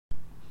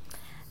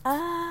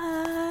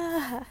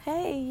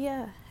Hey,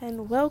 yeah,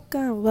 and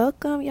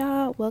welcome,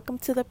 y'all. Welcome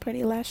to the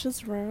Pretty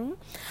Lashes Room.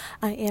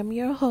 I am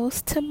your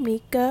host,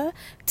 Tamika.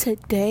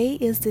 Today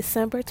is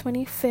December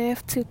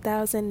 25th,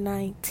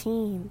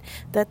 2019.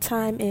 The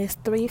time is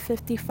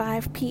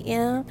 3:55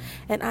 p.m.,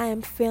 and I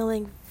am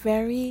feeling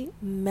very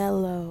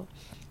mellow,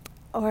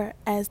 or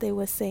as they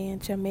would say in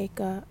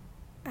Jamaica,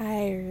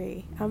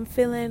 irie. I'm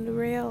feeling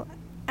real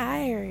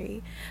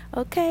irie.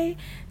 Okay,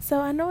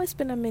 so I know it's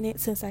been a minute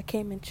since I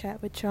came and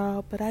chat with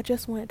y'all, but I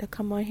just wanted to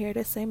come on here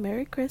to say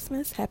Merry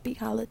Christmas, Happy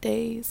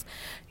Holidays,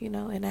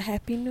 and a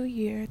Happy New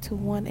Year to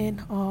one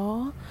and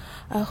all.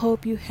 I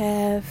hope you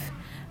have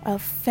a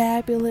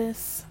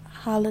fabulous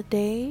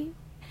holiday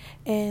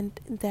and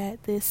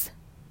that this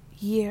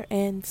year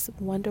ends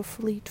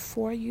wonderfully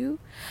for you.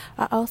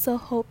 I also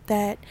hope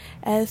that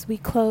as we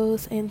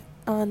close in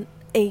on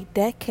a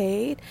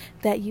decade,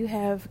 that you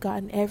have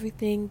gotten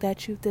everything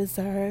that you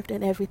deserved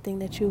and everything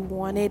that you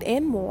wanted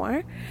and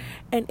more.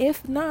 And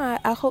if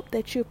not, I hope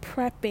that you're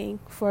prepping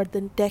for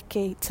the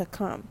decade to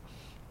come.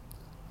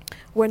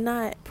 We're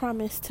not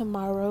promised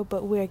tomorrow,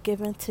 but we're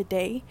given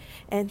today.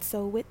 And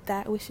so with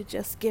that, we should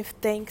just give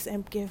thanks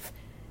and give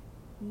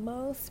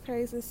most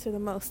praises to the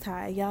Most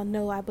High. Y'all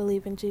know I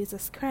believe in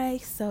Jesus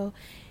Christ, so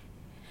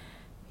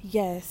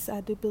yes,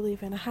 I do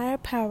believe in a higher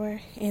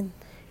power, and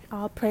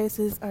all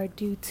praises are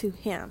due to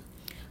Him.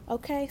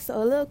 Okay, so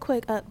a little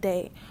quick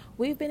update.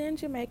 We've been in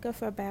Jamaica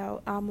for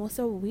about almost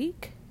a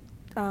week.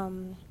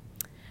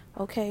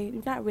 Okay,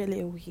 not really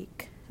a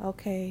week.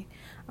 Okay,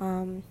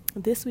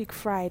 this week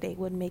Friday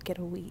would make it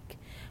a week.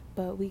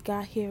 But we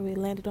got here, we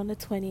landed on the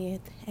 20th,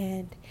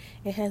 and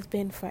it has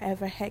been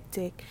forever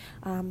hectic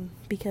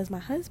because my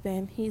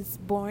husband, he's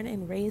born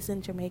and raised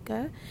in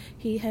Jamaica.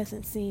 He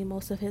hasn't seen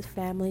most of his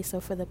family,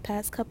 so for the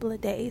past couple of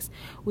days,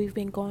 we've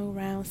been going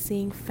around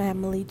seeing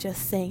family,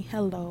 just saying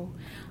hello.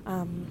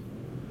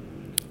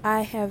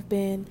 I have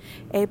been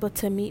able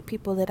to meet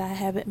people that I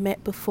haven't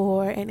met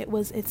before, and it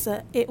was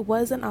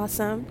an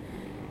awesome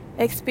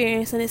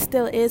experience, and it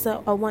still is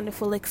a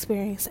wonderful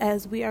experience,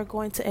 as we are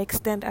going to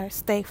extend our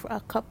stay for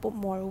a couple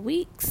more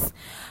weeks.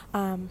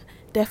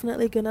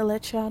 Definitely gonna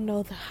let y'all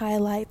know the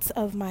highlights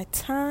of my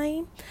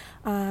time.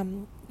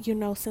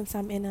 Since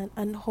I'm in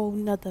a whole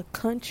nother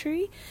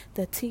country,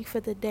 the tea for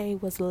the day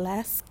was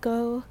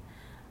Lasco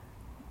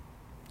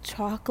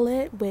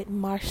chocolate with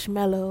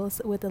marshmallows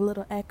with a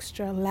little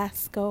extra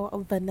Lasco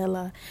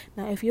vanilla.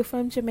 Now, if you're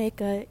from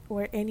Jamaica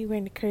or anywhere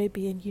in the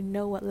Caribbean, you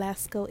know what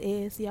Lasco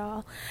is,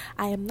 y'all.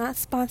 I am not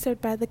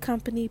sponsored by the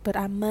company, but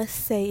I must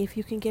say, if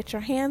you can get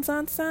your hands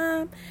on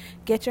some,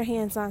 get your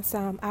hands on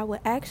some. I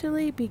will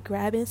actually be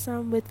grabbing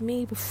some with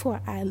me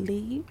before I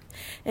leave,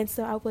 and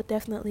so I will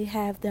definitely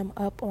have them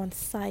up on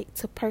site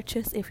to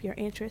purchase if you're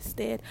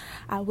interested.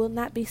 I will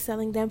not be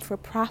selling them for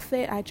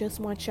profit. I just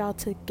want y'all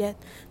to get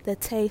the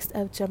taste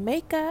of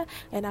Jamaica,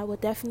 and I will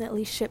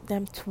definitely ship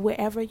them to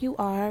wherever you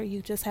are.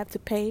 You just have to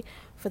pay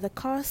for the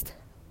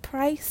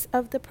price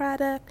of the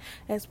product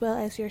as well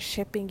as your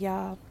shipping,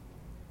 y'all.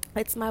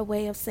 It's my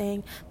way of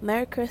saying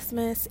Merry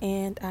Christmas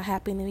and a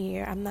Happy New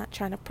Year. I'm not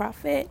trying to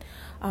profit,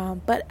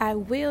 but I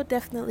will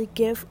definitely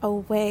give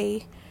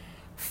away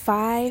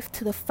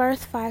the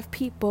first five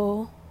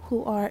people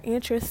who are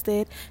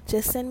interested.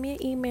 Just send me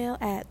an email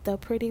at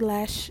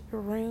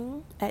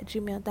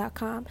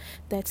theprettylashroom@gmail.com.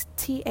 That's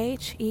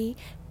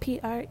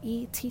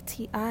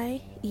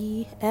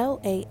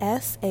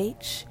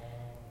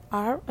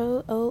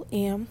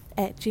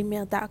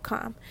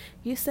THEPRETTYLASHROOM@gmail.com.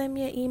 You send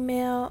me an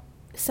email,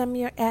 send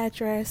me your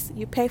address,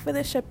 you pay for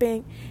the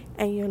shipping,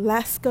 and your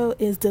Lasco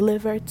is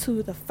delivered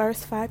to the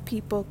first five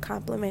people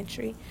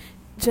complimentary,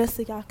 just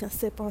so y'all can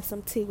sip on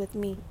some tea with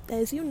me.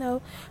 As you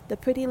know, the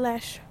Pretty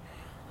Lash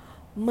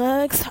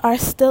mugs are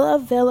still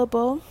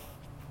available.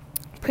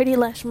 Pretty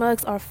Lash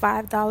mugs are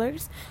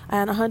 $5,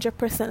 and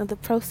 100% of the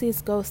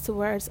proceeds goes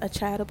towards a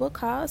charitable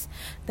cause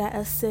that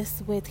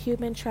assists with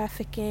human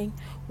trafficking,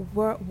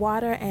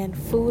 water, and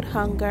food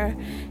hunger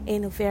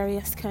in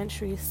various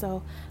countries.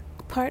 So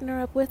partner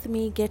up with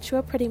me, get you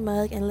a pretty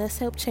mug, and let's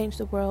help change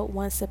the world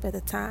one sip at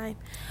a time.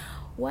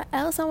 What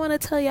else I want to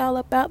tell y'all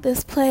about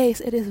this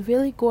place? It is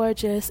really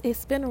gorgeous.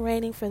 It's been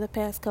raining for the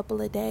past couple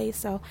of days,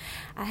 so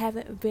I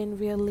haven't been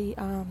really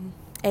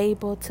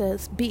able to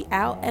be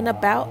out and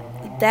about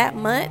that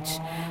much.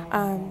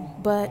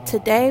 But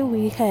today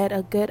we had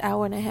a good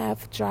hour and a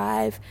half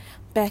drive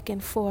back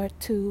and forth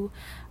to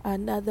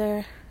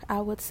another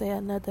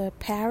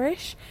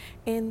parish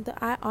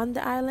on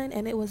the island,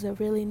 and it was a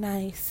really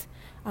nice,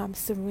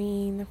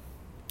 serene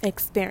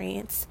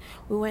experience.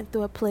 We went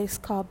through a place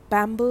called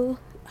Bamboo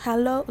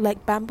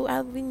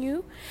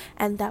Avenue,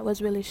 and that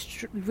was really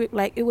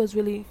it was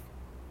really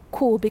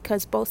cool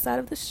because both sides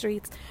of the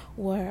streets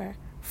were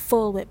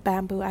full with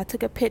bamboo. I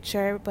took a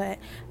picture, but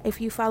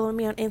if you follow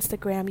me on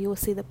Instagram, you will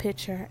see the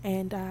picture,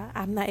 and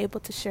I'm not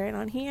able to share it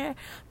on here,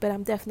 but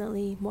I'm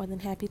definitely more than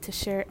happy to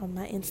share it on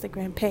my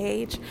Instagram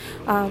page.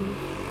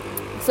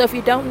 So if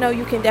you don't know,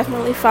 you can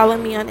definitely follow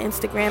me on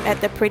Instagram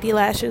at the Pretty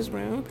Lashes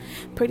Room.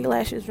 Pretty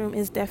Lashes Room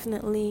is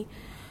definitely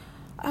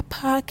a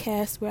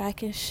podcast where I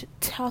can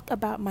talk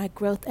about my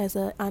growth as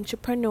an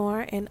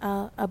entrepreneur and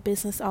a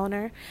business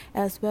owner,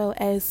 as well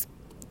as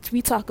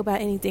we talk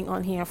about anything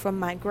on here, from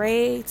my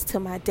grades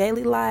to my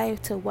daily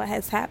life to what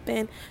has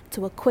happened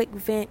to a quick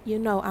vent.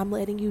 I'm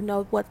letting you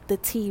know what the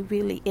tea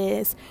really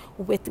is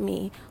with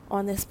me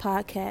on this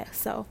podcast.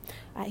 So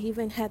I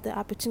even had the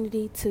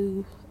opportunity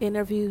to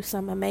interview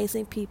some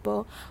amazing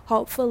people.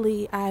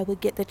 Hopefully I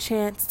would get the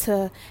chance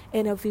to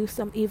interview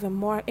some even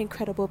more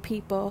incredible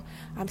people.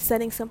 I'm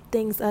setting some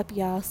things up,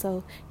 y'all,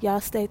 so y'all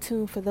stay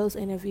tuned for those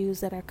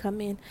interviews that are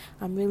coming.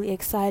 I'm really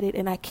excited,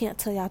 and I can't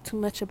tell y'all too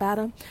much about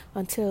them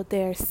until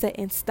they're set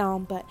in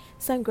stone, but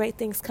some great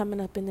things coming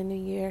up in the new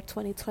year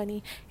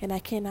 2020, and I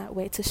cannot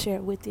wait to share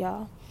it with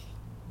y'all.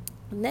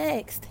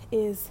 Next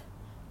is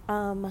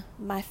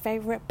my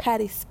favorite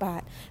patty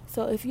spot.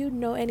 So if you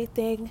know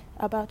anything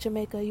about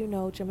Jamaica,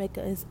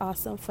 Jamaica is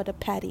awesome for the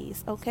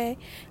patties, okay?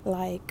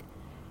 Like,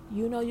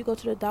 you go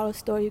to the dollar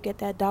store, you get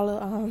that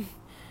dollar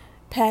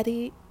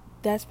patty.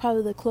 That's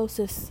probably the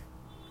closest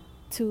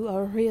to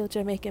a real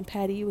Jamaican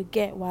patty you would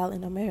get while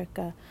in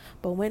America.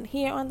 But when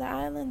here on the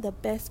island, the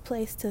best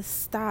place to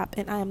stop,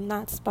 and I am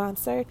not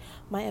sponsored,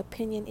 my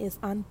opinion is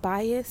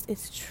unbiased,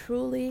 it's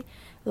truly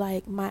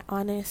like my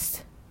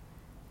honest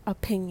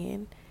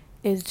opinion,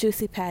 is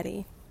Juicy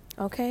Patty.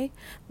 Okay?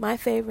 My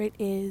favorite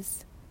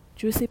is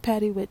Juicy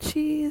Patty with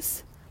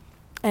cheese,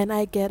 and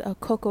I get a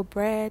cocoa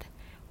bread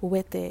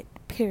with it,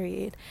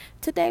 period.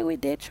 Today we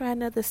did try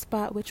another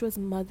spot, which was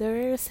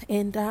Mother's,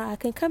 and I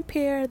can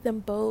compare them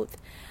both.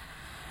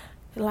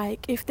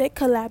 Like, if they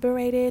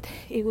collaborated,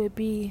 it would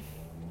be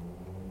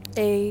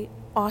a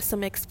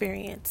awesome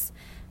experience.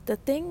 The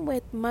thing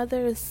with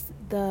Mother's,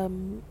 the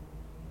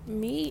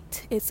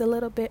meat is a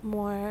little bit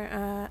more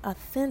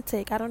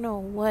authentic. I don't know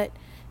what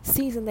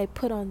season they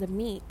put on the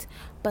meat,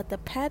 but the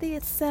patty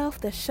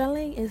itself, the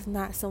shelling, is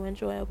not so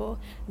enjoyable.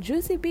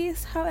 Juicy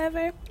Beast,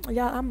 however,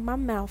 y'all, my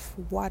mouth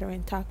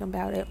watering talking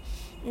about it.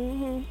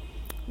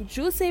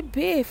 Juicy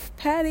beef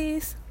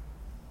patties,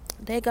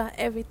 they got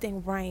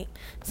everything right.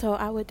 So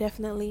I would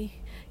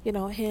definitely,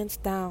 hands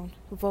down,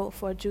 vote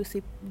for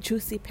juicy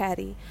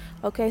patty.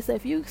 Okay, so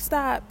if you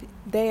stop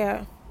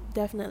there,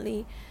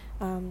 definitely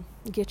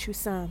get you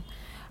some.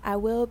 I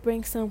will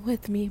bring some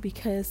with me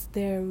because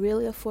they're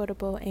really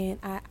affordable, and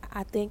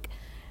I think,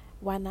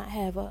 why not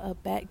have a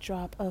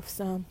backdrop of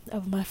some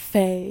of my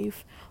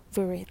favorite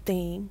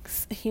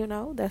things,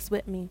 that's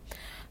with me.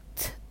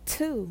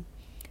 Two,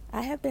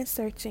 I have been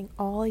searching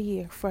all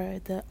year for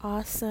the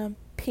awesome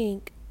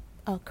pink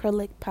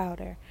acrylic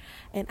powder,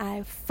 and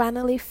I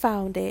finally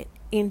found it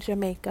in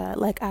Jamaica.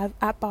 Like, I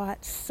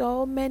bought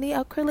so many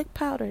acrylic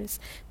powders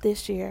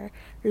this year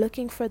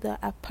looking for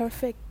a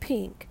perfect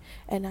pink,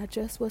 and I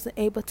just wasn't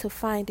able to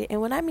find it.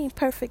 And when I mean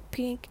perfect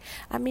pink,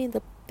 I mean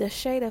the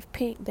shade of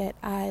pink that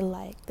I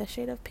like, the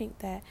shade of pink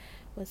that I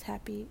was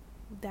happy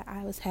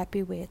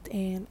with,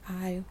 and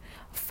I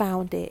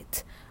found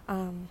it.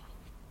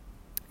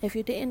 If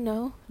you didn't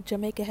know,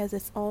 Jamaica has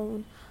its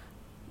own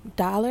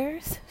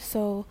dollars.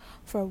 So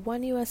for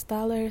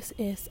 $1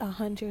 is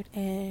 100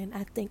 and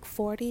I think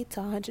 40 to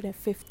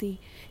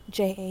 150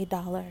 JA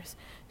dollars.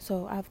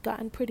 So I've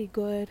gotten pretty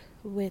good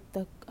with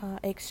the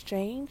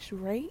exchange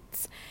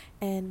rates,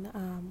 and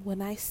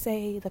when I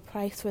say the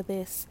price for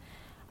this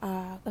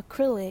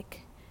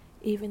acrylic,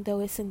 even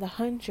though it's in the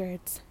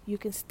hundreds, you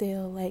can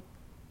still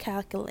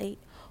calculate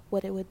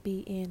what it would be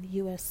in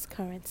US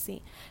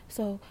currency.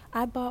 So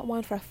I bought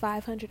one for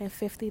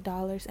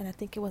 $550, and I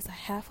think it was a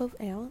half of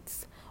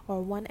ounce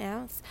or 1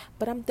 ounce,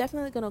 but I'm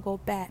definitely going to go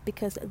back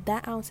because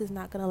that ounce is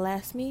not going to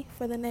last me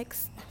for the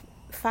next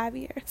 5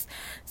 years,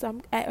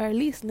 or at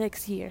least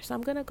next year. So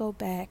I'm going to go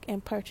back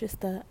and purchase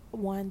the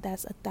one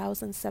that's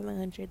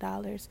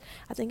 $1,700.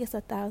 I think it's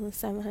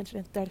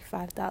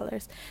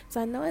 $1,735.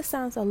 So I know it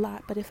sounds a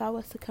lot, but if I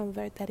was to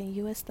convert that in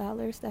US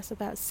dollars, that's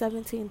about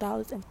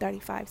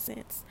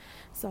 $17.35.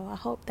 So I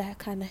hope that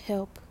kind of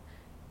help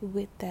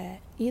with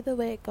that. Either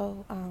way it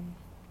go,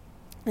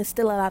 it's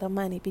still a lot of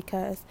money,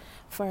 because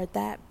for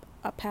that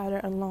powder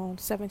alone,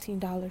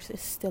 $17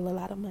 is still a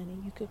lot of money.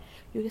 You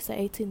could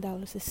say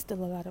 $18 is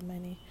still a lot of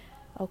money,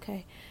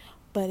 okay?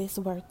 But it's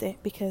worth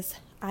it because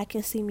I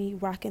can see me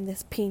rocking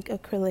this pink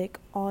acrylic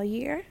all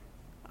year,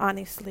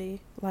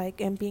 honestly,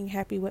 and being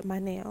happy with my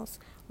nails,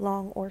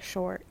 long or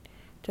short.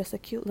 Just a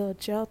cute little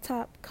gel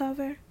top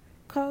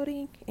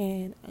coating,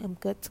 and I'm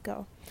good to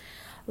go.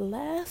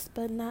 Last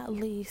but not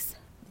least,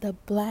 the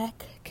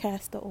black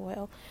castor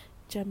oil.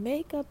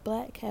 Jamaica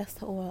black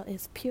castor oil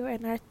is pure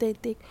and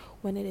authentic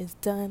when it is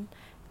done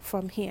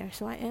from here.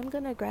 So I am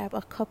going to grab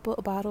a couple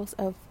of bottles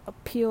of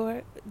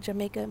pure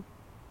Jamaican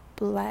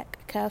black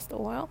castor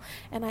oil,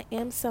 and I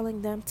am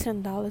selling them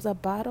 $10 a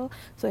bottle.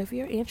 So if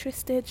you're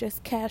interested,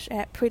 just cash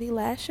at Pretty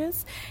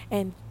Lashes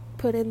and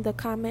put in the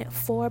comment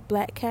for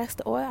black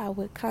castor oil. I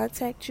would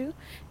contact you,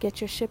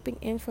 get your shipping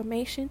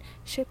information.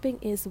 Shipping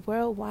is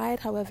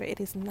worldwide, however it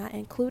is not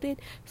included,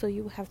 so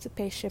you will have to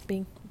pay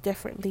shipping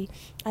differently.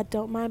 I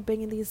don't mind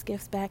bringing these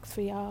gift bags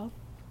for y'all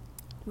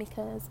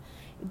because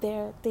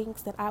they're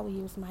things that I would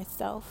use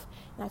myself.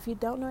 Now, if you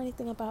don't know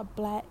anything about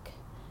black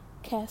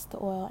castor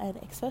oil, and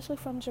especially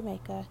from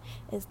Jamaica,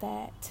 is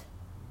that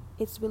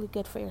it's really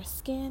good for your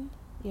skin,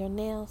 your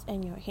nails,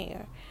 and your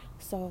hair.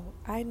 So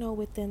I know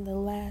within the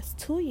last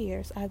 2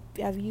 years,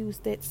 I've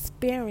used it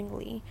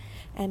sparingly,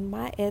 and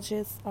my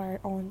edges are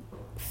on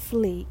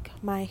fleek.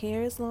 My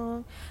hair is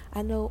long.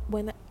 I know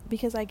when,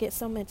 because I get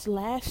so much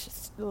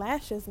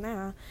lashes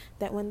now,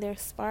 that when they're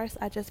sparse,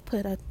 I just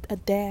put a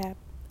dab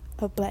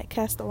of black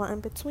castor oil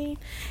in between,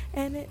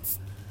 and it's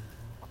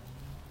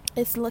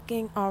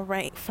looking all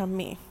right for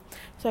me.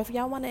 So if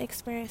y'all want to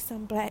experience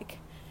some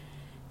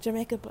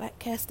Jamaica black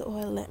castor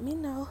oil, let me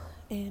know,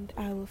 and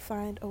I will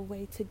find a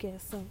way to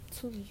get some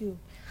to you.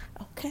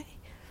 Okay?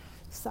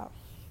 So,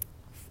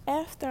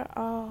 after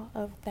all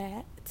of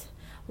that,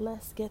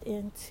 let's get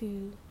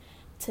into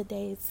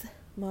today's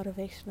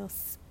motivational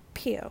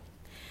spiel.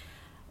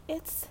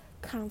 It's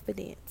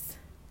confidence.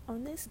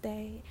 On this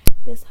day,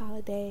 this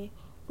holiday,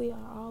 we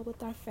are all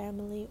with our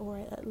family, or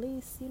at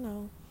least,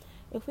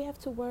 if we have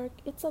to work,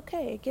 it's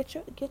okay. Get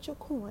your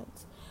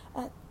coins.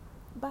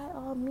 By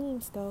all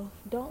means, though,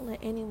 don't let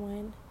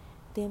anyone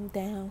dim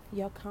down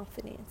your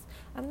confidence.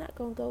 I'm not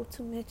going to go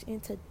too much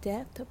into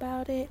depth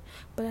about it,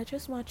 but I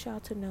just want y'all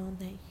to know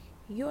that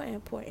you're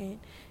important,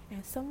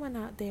 and someone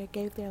out there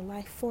gave their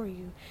life for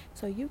you,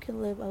 so you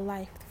can live a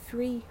life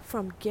free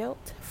from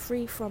guilt,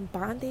 free from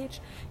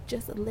bondage.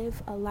 Just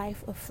live a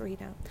life of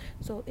freedom.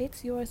 So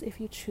it's yours if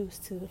you choose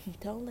to.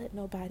 Don't let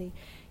nobody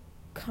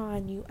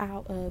con you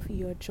out of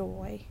your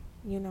joy,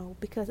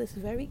 because it's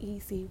very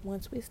easy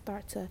once we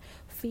start to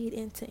feed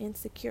into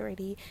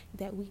insecurity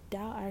that we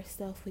doubt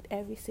ourselves with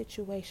every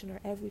situation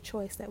or every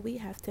choice that we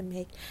have to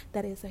make.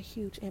 That is a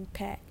huge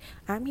impact.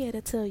 I'm here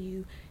to tell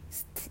you,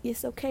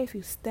 it's okay if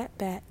you step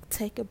back,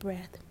 take a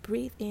breath,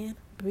 breathe in,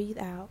 breathe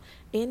out,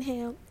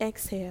 inhale,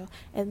 exhale,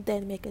 and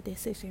then make a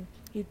decision.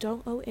 You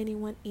don't owe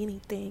anyone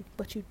anything,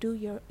 but you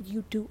do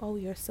owe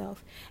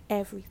yourself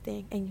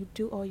everything, and you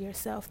do owe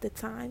yourself the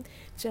time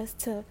just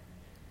to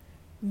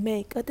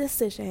make a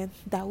decision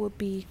that would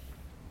be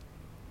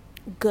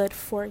good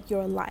for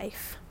your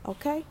life.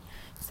 Okay?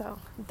 So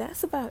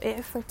that's about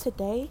it for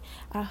today.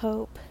 I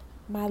hope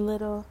my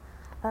little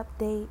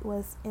update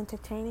was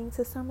entertaining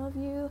to some of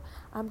you.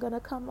 I'm gonna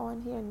come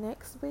on here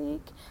next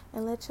week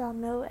and let y'all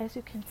know. As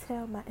you can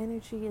tell, my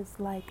energy is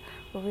like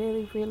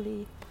really,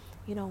 really,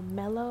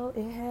 mellow.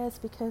 It has,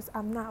 because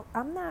I'm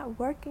not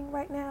working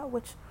right now,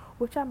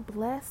 which I'm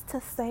blessed to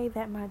say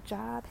that my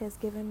job has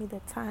given me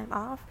the time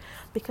off,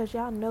 because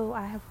y'all know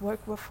I have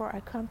worked for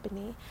a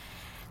company.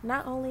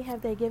 Not only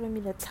have they given me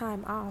the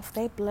time off,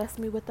 they blessed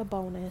me with a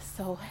bonus.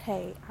 So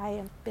hey, I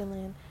am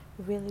feeling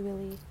really,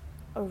 really,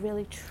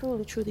 really,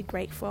 truly, truly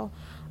grateful.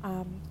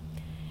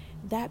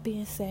 That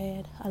being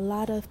said, a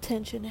lot of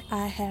tension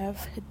I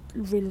have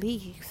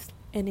released.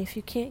 And if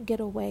you can't get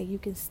away, you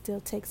can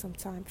still take some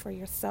time for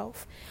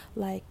yourself.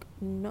 Like,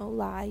 no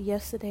lie,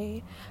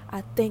 yesterday,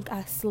 I think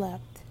I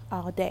slept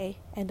all day.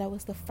 And that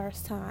was the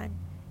first time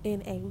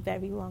in a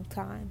very long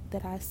time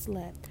that I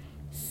slept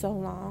so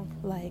long.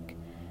 Like,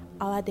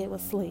 all I did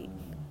was sleep.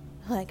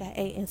 Like, I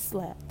ate and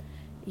slept.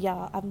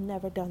 Y'all, I've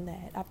never done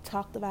that. I've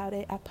talked about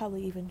it. I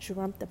probably even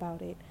dreamt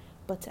about it.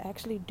 But to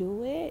actually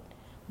do it,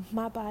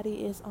 my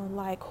body is on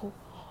like,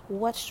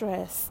 what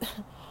stress,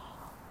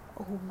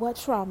 what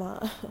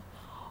trauma,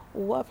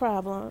 what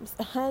problems?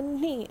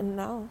 Honey,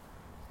 no,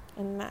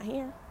 I'm not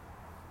here.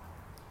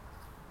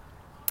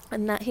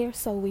 I'm not here,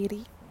 so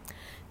weedy.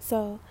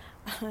 So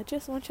I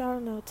just want y'all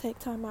to know, take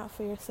time out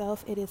for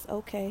yourself. It is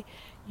okay.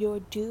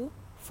 You're due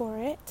for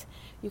it.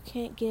 You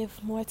can't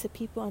give more to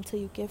people until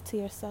you give to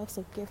yourself,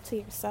 so give to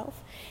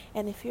yourself.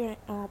 And if you're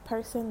a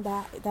person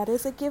that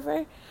is a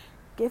giver,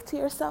 give to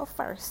yourself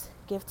first,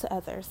 give to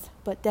others,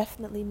 but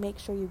definitely make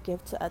sure you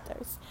give to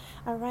others.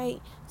 All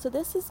right, so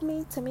this is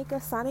me,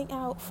 Tamika, signing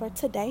out for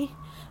today.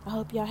 I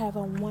hope y'all have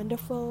a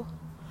wonderful,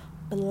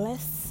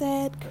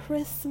 blessed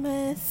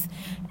Christmas,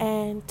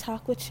 and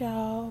talk with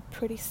y'all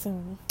pretty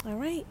soon. All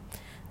right,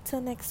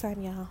 till next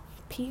time, y'all.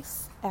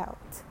 Peace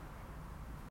out.